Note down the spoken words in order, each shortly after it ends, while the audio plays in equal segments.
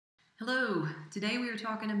Hello, today we are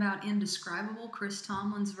talking about Indescribable, Chris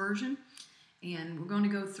Tomlin's version, and we're going to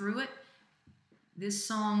go through it. This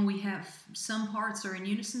song, we have some parts are in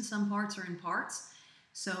unison, some parts are in parts.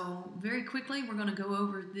 So very quickly, we're going to go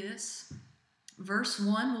over this. Verse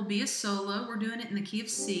 1 will be a solo. We're doing it in the key of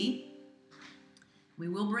C. We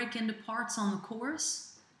will break into parts on the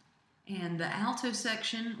chorus, and the alto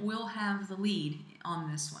section will have the lead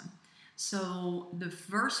on this one. So the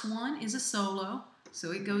verse 1 is a solo.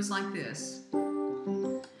 So it goes like this.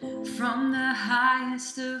 From the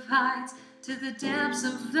highest of heights to the depths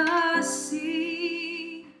of the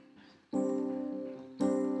sea,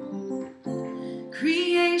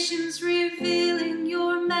 creation's revealing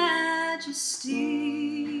your majesty.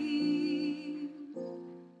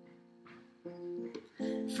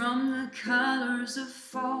 From the colors of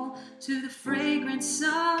fall to the fragrance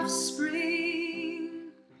of spring,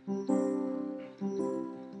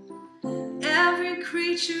 every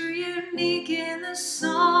creature unique in the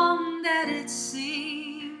song that it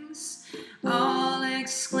sings, all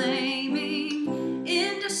exclaiming,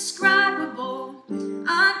 indescribable,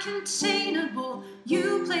 uncontainable.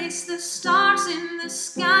 You place the stars in the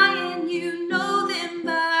sky and you know them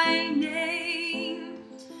by name.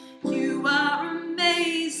 You are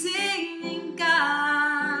amazing,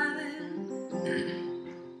 God.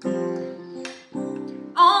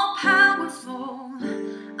 All powerful,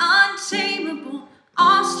 untamable,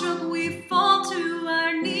 awestruck, we fall to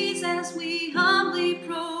our knees as we humbly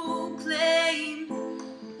proclaim,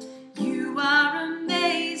 you are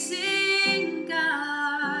amazing,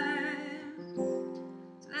 God.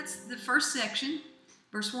 So that's the first section.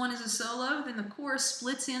 Verse 1 is a solo, then the chorus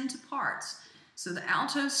splits into parts. So the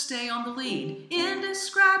altos stay on the lead.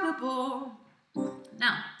 Indescribable.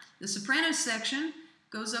 Now, the soprano section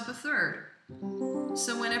goes up a third.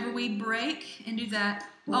 So whenever we break and do that,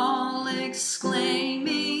 all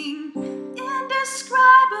exclaiming,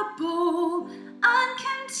 indescribable,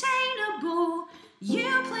 uncontainable,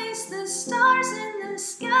 you place the stars in the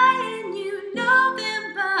sky and you know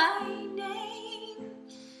them by name.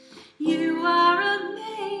 You are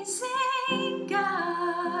amazing,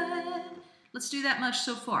 God. Let's do that much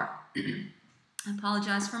so far. I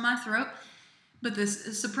apologize for my throat, but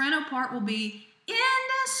this soprano part will be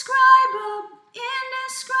indescribable,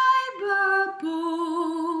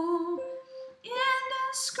 indescribable,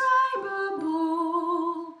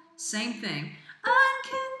 indescribable. Same thing.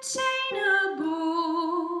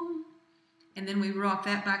 Uncontainable. And then we rock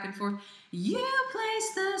that back and forth. You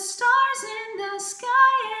place the stars in the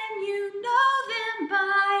sky and you know them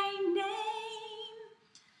by name.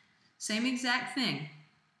 Same exact thing.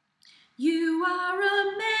 You are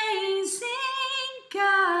amazing,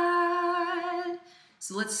 God.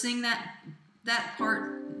 So let's sing that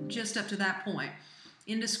part just up to that point.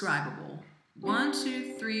 Indescribable. 1,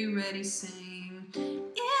 2, 3, ready, sing.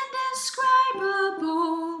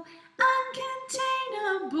 Indescribable,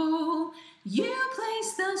 uncontainable. You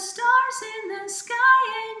place the stars in the sky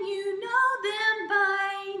and you know them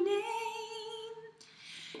by name.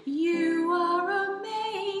 You are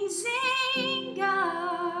amazing,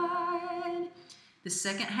 God. The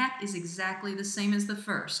second half is exactly the same as the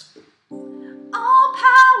first. All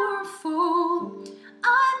powerful,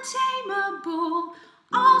 untamable,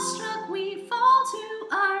 awestruck, we fall to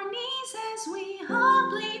our knees as we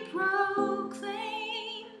humbly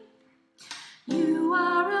proclaim, you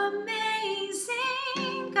are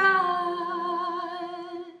amazing,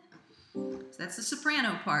 God. So that's the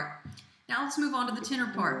soprano part. Now let's move on to the tenor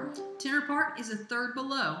part. Tenor part is a third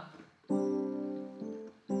below.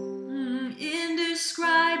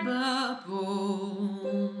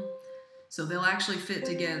 Indescribable. So they'll actually fit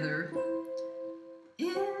together.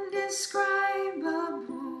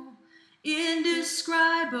 Indescribable,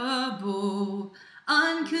 indescribable,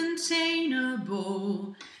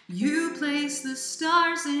 uncontainable. You place the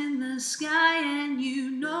stars in the sky and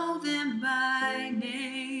you know them by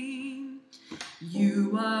name.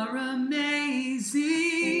 You are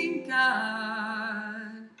amazing,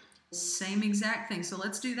 God. Same exact thing. So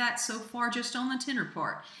let's do that so far just on the tenor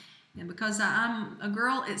part. And because I'm a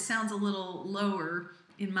girl, it sounds a little lower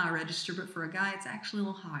in my register, but for a guy, it's actually a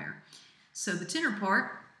little higher. So the tenor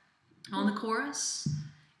part on the chorus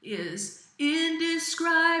is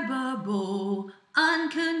indescribable,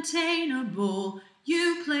 uncontainable.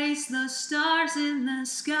 You place the stars in the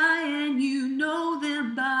sky and you know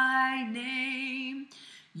them by name.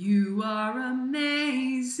 You are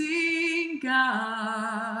amazing,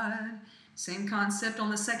 God. Same concept on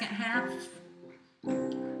the second half.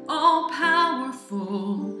 All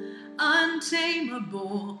powerful,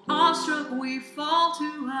 untamable, awestruck, we fall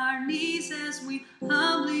to our knees as we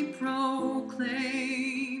humbly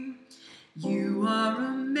proclaim,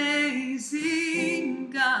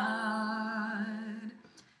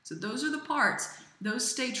 So those are the parts.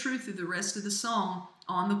 Those stay true through the rest of the song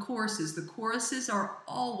on the choruses. The choruses are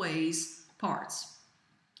always parts.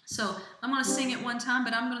 So I'm going to sing it one time,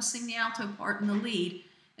 but I'm going to sing the alto part and the lead.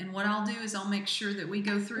 And what I'll do is I'll make sure that we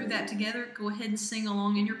go through that together. Go ahead and sing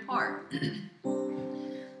along in your part.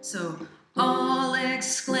 So, all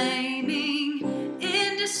exclaiming,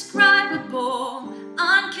 indescribable,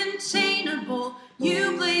 uncontainable,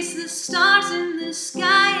 you place the stars in the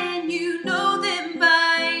sky and you know them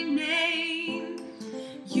by name.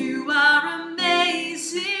 You are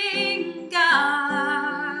amazing,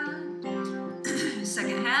 God.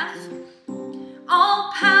 Second half.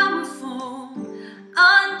 All powerful,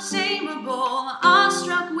 untamable,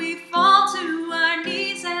 awestruck we fall to our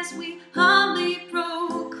knees as we humbly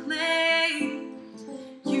proclaim,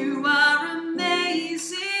 you are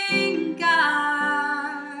amazing,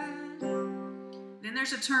 God. Then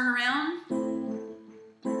there's a turnaround.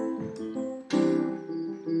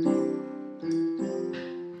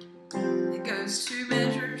 It goes 2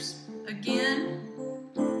 measures again.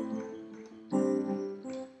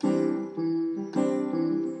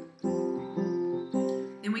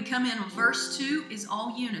 Then we come in, verse 2 is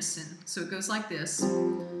all unison. So it goes like this.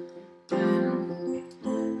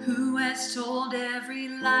 Who has told every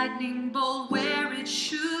lightning bolt where it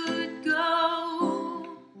should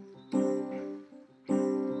go?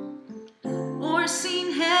 Or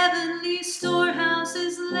seen heavenly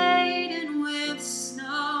storehouses laden with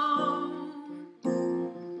snow?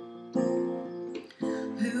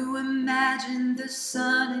 Who imagined the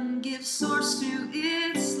sun and gives source to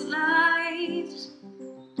its light?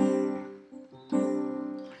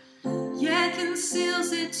 Yet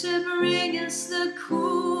conceals it to bring us the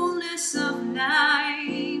coolness of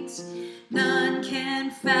night. None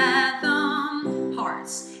can fathom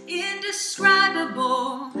hearts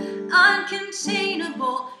indescribable,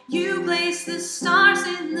 uncontainable. You place the stars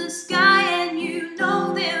in the sky and you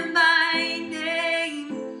know them by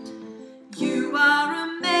name. You are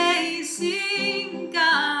amazing,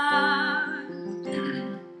 God.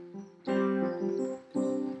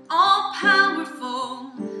 All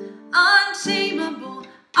powerful, untamable,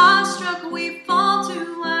 awestruck we fall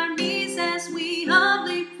to our knees as we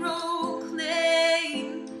humbly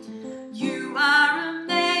proclaim, you are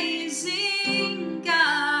amazing,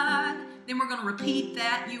 God. Then we're going to repeat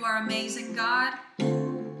that. You are amazing, God.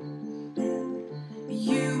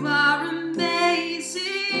 You are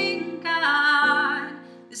amazing, God.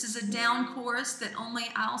 This is a down chorus that only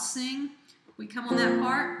I'll sing. We come on that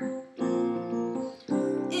part.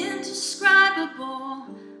 Indescribable,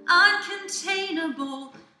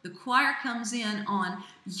 uncontainable. The choir comes in on,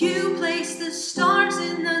 you place the stars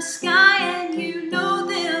in the sky and you know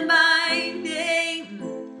them by name.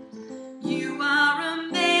 You are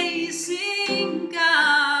amazing,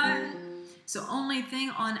 God. So only thing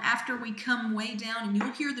on after we come way down, and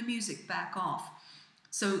you'll hear the music back off.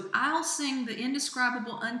 So I'll sing the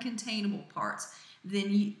indescribable, uncontainable parts.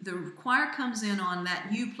 Then the choir comes in on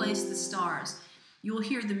that, you place the stars. You'll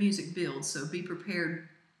hear the music build, so be prepared.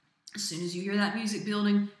 As soon as you hear that music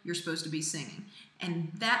building, you're supposed to be singing. And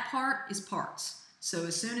that part is parts. So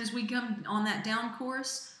as soon as we come on that down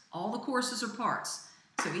chorus, all the choruses are parts.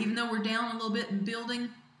 So even though we're down a little bit and building,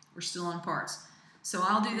 we're still on parts. So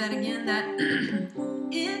I'll do that again, that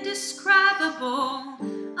indescribable,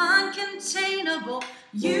 uncontainable,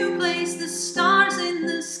 you place the stars in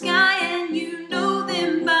the sky and you know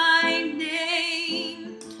them by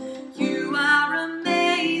name. You are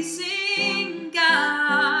amazing,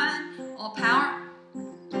 God. All power.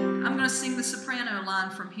 I'm going to sing the soprano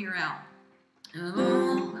line from here out.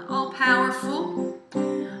 Oh, all powerful,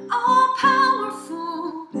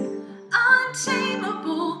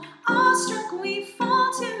 untamable, awestruck we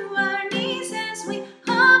fall to our knees as we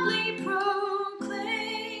humbly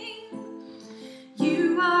proclaim,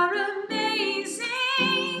 you are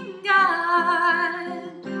amazing,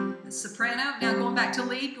 God. The soprano. Now going back to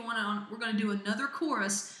lead, going on, we're going to do another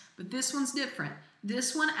chorus, but this one's different.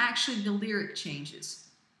 This one actually the lyric changes.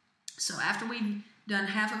 So after we've done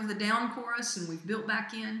half of the down chorus and we've built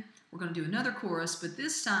back in, we're going to do another chorus, but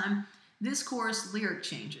this time this chorus lyric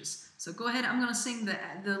changes. So go ahead, I'm going to sing the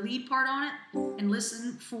lead part on it and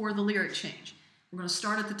listen for the lyric change. We're going to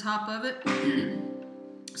start at the top of it.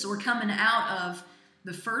 So we're coming out of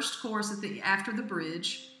the first chorus after the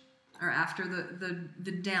bridge, or after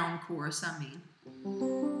the down chorus, I mean.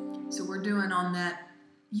 So we're doing on that,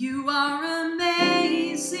 you are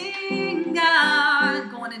amazing, God.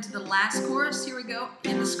 Going into the last chorus, here we go.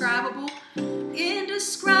 Indescribable,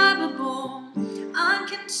 indescribable,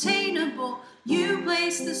 uncontainable. You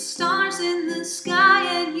place the stars in the sky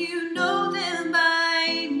and you know them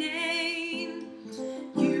by name.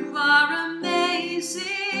 You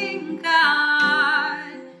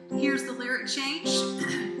change.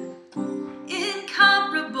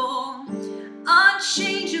 Incomparable,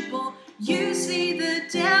 unchangeable, you see the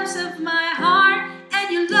depths of my heart,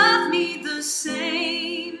 and you love me the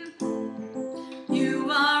same.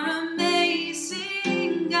 You are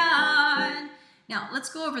amazing, God. Now, let's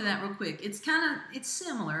go over that real quick. It's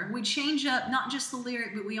similar. We change up not just the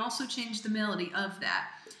lyric, but we also change the melody of that.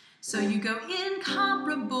 So you go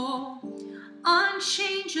incomparable,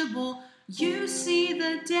 unchangeable, you see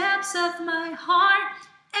the depths of my heart,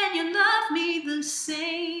 and you love me the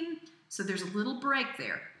same. So there's a little break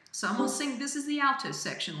there. So I'm going to sing, this is the alto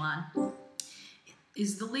section line,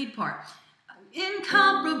 is the lead part.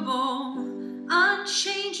 Incomparable,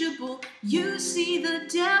 unchangeable, you see the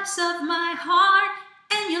depths of my heart,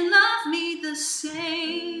 and you love me the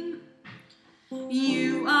same.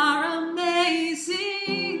 You are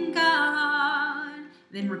amazing, God.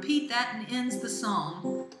 Then repeat that and ends the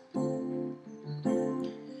song.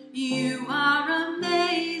 You are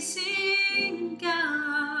amazing,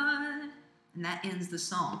 God. And that ends the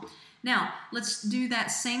song. Now, let's do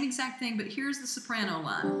that same exact thing, but here's the soprano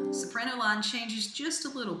line. The soprano line changes just a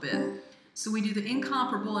little bit. So we do the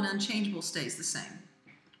incomparable and unchangeable stays the same.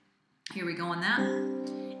 Here we go on that.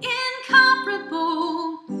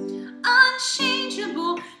 Incomparable,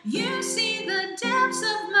 unchangeable, you see the depths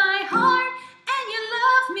of my heart, and you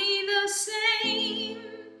love me the same.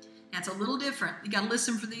 That's a little different. You got to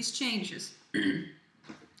listen for these changes.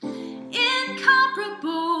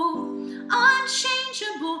 Incomparable,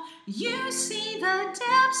 unchangeable, you see the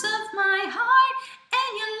depths of my heart,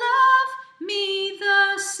 and you love me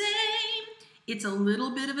the same. It's a little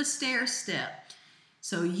bit of a stair step.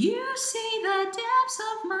 So you see the depths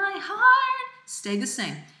of my heart, stay the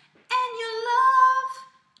same, and you love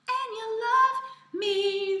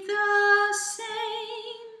me the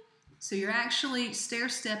same. So you're actually stair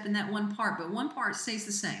step in that one part, but one part stays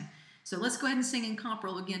the same. So let's go ahead and sing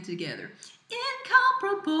incomparable again together.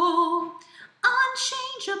 Incomparable,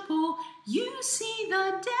 unchangeable, you see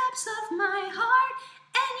the depths of my heart,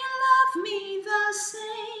 and you love me the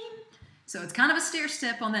same. So it's kind of a stair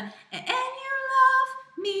step on that, and you love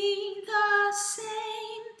me the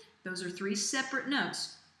same. Those are three separate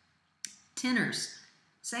notes. Tenors,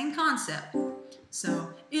 same concept.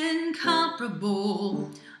 So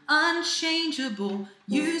incomparable, unchangeable,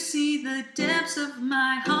 you see the depths of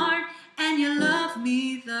my heart, and you love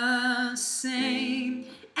me the same,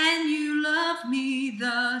 and you love me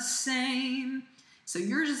the same. So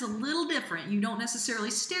yours is a little different. You don't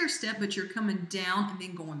necessarily stair step, but you're coming down and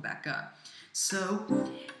then going back up. So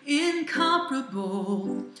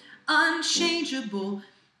incomparable, unchangeable,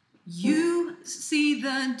 you see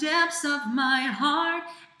the depths of my heart,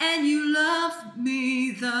 and you love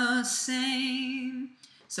me the same.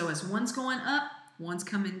 So as one's going up, one's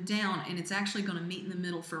coming down, and it's actually going to meet in the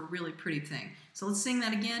middle for a really pretty thing. So let's sing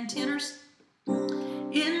that again, tenors.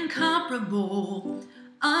 Incomparable,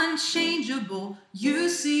 unchangeable, you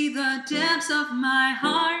see the depths of my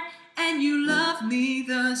heart, and you love me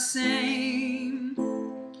the same.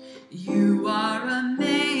 You are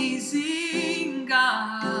amazing,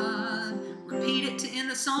 God. Repeat it to end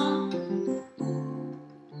the song.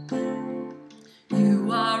 You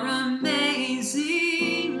are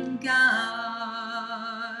amazing,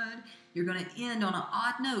 God. You're going to end on an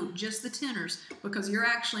odd note, just the tenors, because you're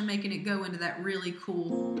actually making it go into that really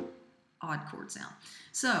cool odd chord sound.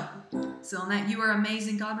 So on that, you are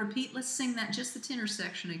amazing, God, repeat. Let's sing that, just the tenor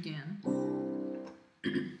section again.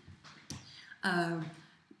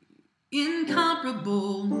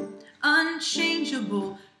 Incomparable,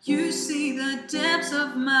 unchangeable, you see the depths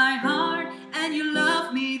of my heart, and you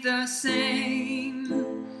love me the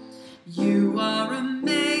same. You are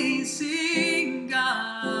amazing,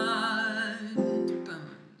 God.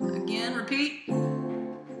 Again, repeat.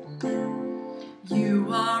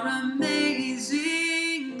 You are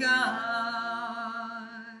amazing,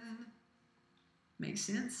 God. Makes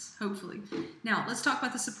sense? Hopefully. Now, let's talk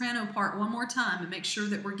about the soprano part one more time and make sure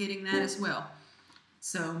that we're getting that as well.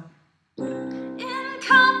 So,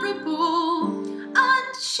 incomparable,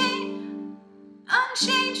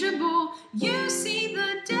 unchangeable, you see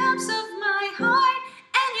the depths of my heart,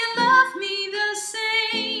 and you love me the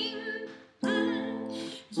same.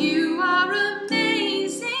 You are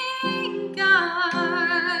amazing,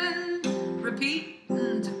 God. Repeat.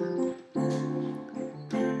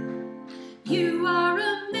 You are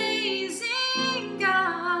amazing,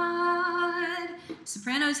 God.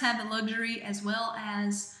 Sopranos have the luxury, as well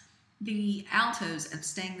as the altos, of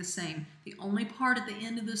staying the same. The only part at the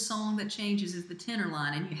end of the song that changes is the tenor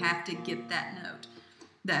line, and you have to get that note.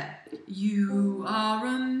 That you are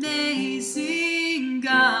amazing,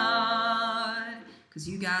 God. because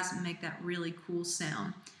you guys make that really cool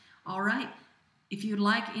sound. All right. If you'd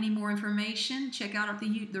like any more information, check out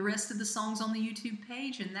the rest of the songs on the YouTube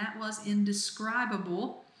page, and that was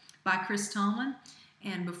Indescribable by Chris Tomlin.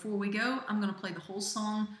 And before we go, I'm going to play the whole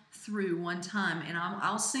song through one time, and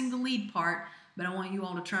I'll sing the lead part, but I want you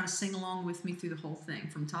all to try to sing along with me through the whole thing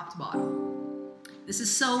from top to bottom. This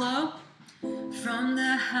is solo. From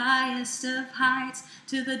the highest of heights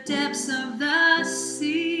to the depths of the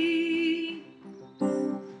sea,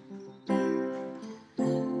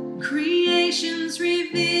 creation's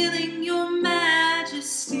revealing your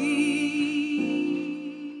majesty.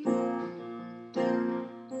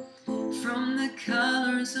 From the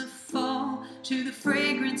colors of fall to the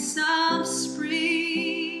fragrance of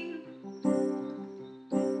spring,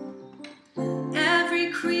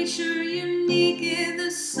 every creature unique in the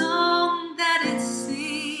song that it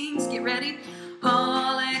sings. Get ready.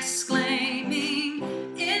 All exclaiming,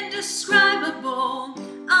 indescribable,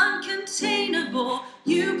 uncontainable.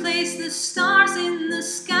 You place the stars in the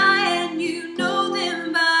sky and you know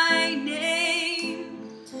them by name.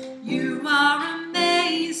 You are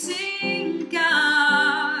amazing,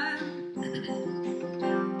 God.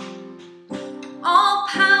 All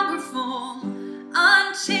powerful,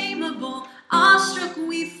 untamable, awestruck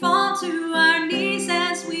we fall to our knees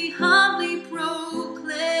as we humbly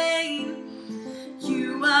proclaim,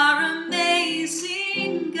 you are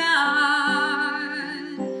amazing,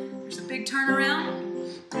 God. There's a big turnaround.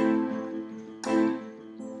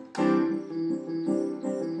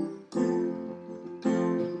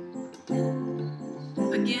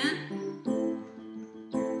 Again.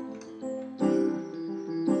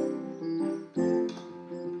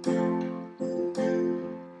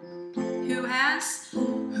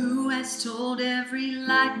 Who has told every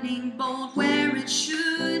lightning bolt where it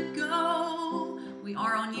should go? We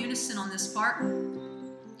are on unison on this part.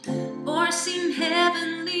 Or seen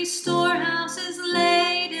heavenly storehouses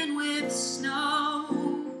laden with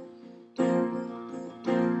snow?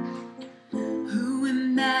 Who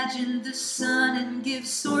imagined the sun and gives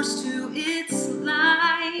source to its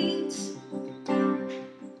light,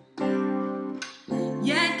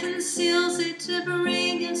 yet conceals it to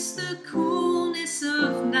bring us the coolness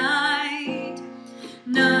of night?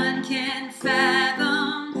 None can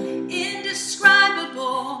fathom,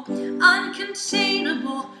 indescribable,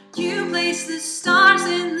 uncontainable. You place the stars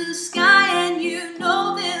in the sky and you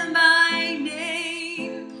know them by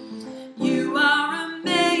name. You are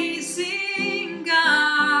amazing,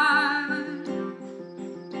 God.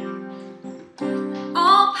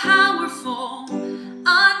 All powerful,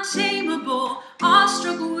 untamable,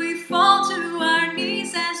 awestruck we fall to our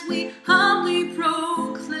knees as we humbly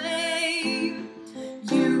proclaim,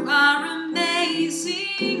 you are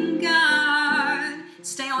amazing, God.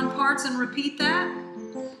 Stay on parts and repeat that.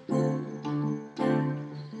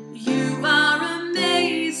 You are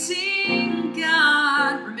amazing,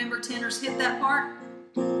 God. Remember, tenors hit that part.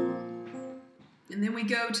 And then we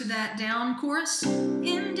go to that down chorus.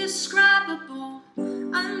 Indescribable,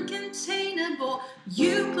 uncontainable.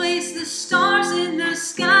 You place the stars in the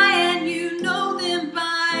sky and you know them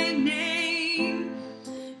by name.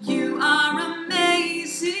 You are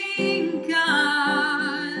amazing,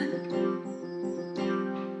 God.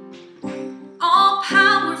 All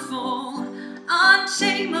powerful,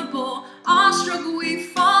 untamable, awestruck we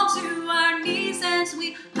fall to our knees as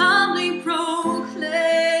we humbly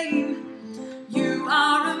proclaim, you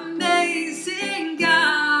are amazing,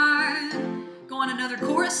 God. Go on another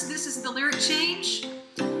chorus. This is the lyric change.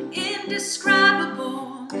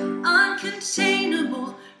 Indescribable,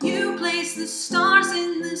 uncontainable. You place the stars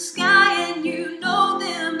in the sky and you know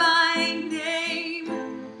them by name.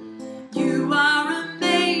 You are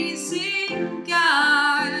amazing,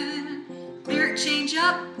 God. Lyric change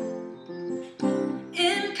up.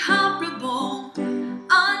 Incomparable,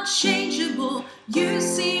 unchangeable. You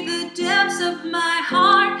see the depths of my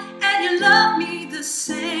heart and you love me the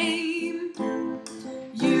same.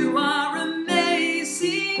 You are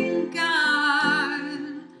amazing, God.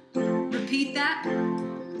 Repeat that.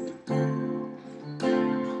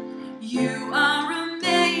 You are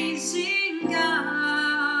amazing,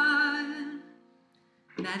 God.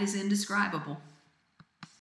 That is indescribable.